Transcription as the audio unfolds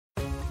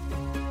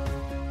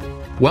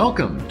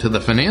Welcome to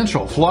the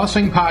Financial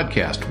Flossing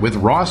Podcast with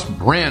Ross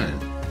Brannon,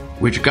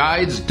 which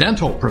guides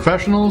dental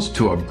professionals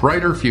to a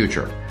brighter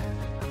future.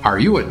 Are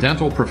you a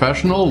dental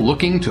professional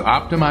looking to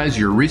optimize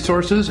your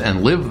resources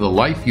and live the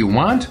life you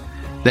want?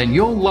 Then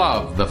you'll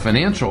love the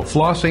Financial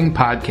Flossing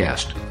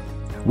Podcast.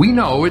 We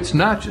know it's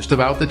not just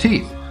about the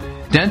teeth.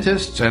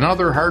 Dentists and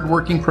other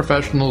hardworking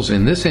professionals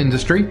in this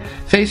industry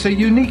face a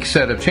unique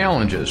set of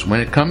challenges when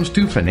it comes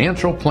to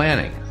financial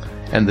planning,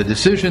 and the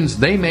decisions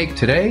they make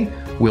today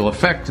will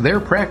affect their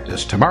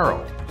practice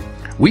tomorrow.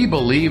 We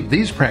believe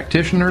these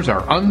practitioners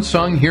are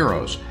unsung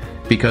heroes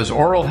because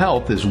oral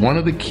health is one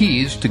of the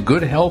keys to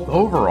good health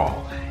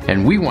overall,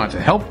 and we want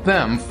to help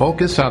them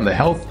focus on the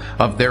health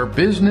of their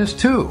business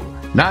too,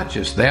 not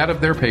just that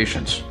of their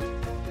patients.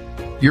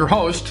 Your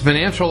host,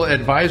 financial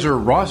advisor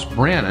Ross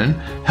Brannon,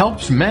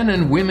 helps men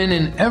and women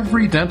in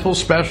every dental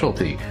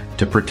specialty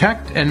to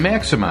protect and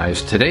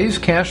maximize today's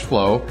cash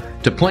flow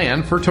to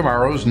plan for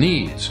tomorrow's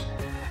needs.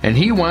 And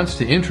he wants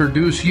to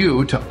introduce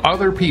you to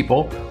other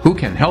people who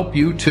can help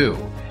you too.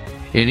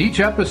 In each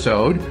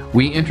episode,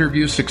 we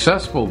interview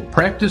successful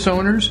practice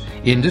owners,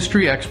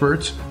 industry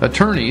experts,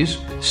 attorneys,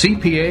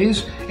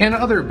 CPAs, and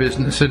other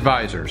business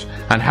advisors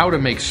on how to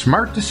make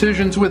smart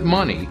decisions with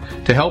money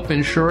to help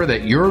ensure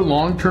that your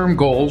long-term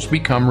goals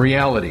become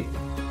reality.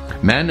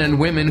 Men and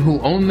women who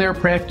own their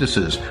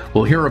practices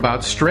will hear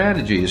about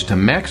strategies to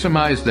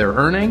maximize their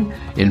earning,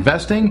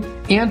 investing,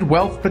 and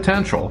wealth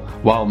potential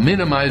while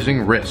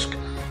minimizing risk.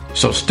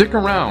 So stick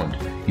around.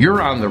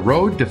 You're on the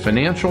road to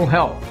financial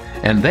health,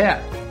 and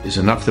that is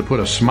enough to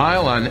put a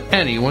smile on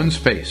anyone's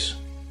face.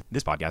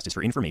 This podcast is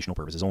for informational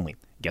purposes only.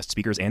 Guest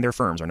speakers and their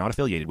firms are not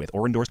affiliated with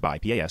or endorsed by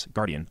PAS,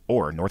 Guardian,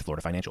 or North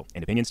Florida Financial,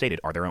 and opinions stated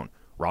are their own.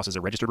 Ross is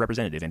a registered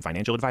representative and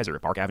financial advisor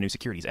at Park Avenue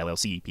Securities,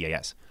 LLC,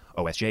 PAS.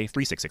 OSJ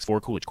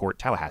 3664 Coolidge Court,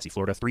 Tallahassee,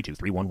 Florida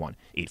 32311,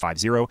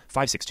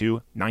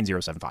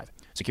 850-562-9075.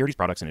 Securities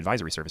products and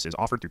advisory services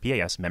offered through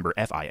PAS, member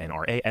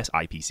FINRA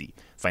SIPC.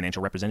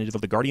 Financial representative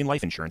of the Guardian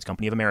Life Insurance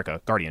Company of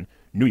America, Guardian,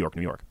 New York,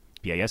 New York.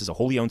 PAS is a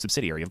wholly owned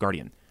subsidiary of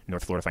Guardian.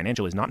 North Florida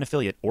Financial is not an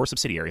affiliate or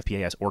subsidiary of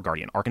PAS or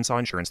Guardian. Arkansas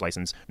Insurance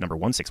License number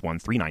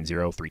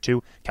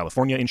 161-39032.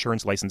 California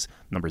Insurance License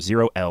number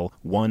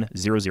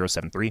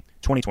 0L10073.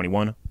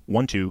 2021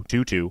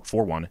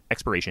 122241.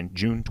 Expiration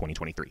June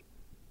 2023.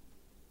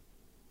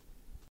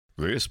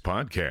 This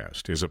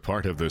podcast is a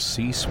part of the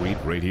C-Suite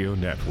Radio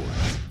Network.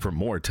 For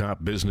more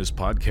top business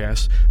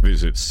podcasts,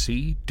 visit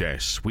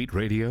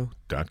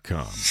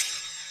c-suiteradio.com.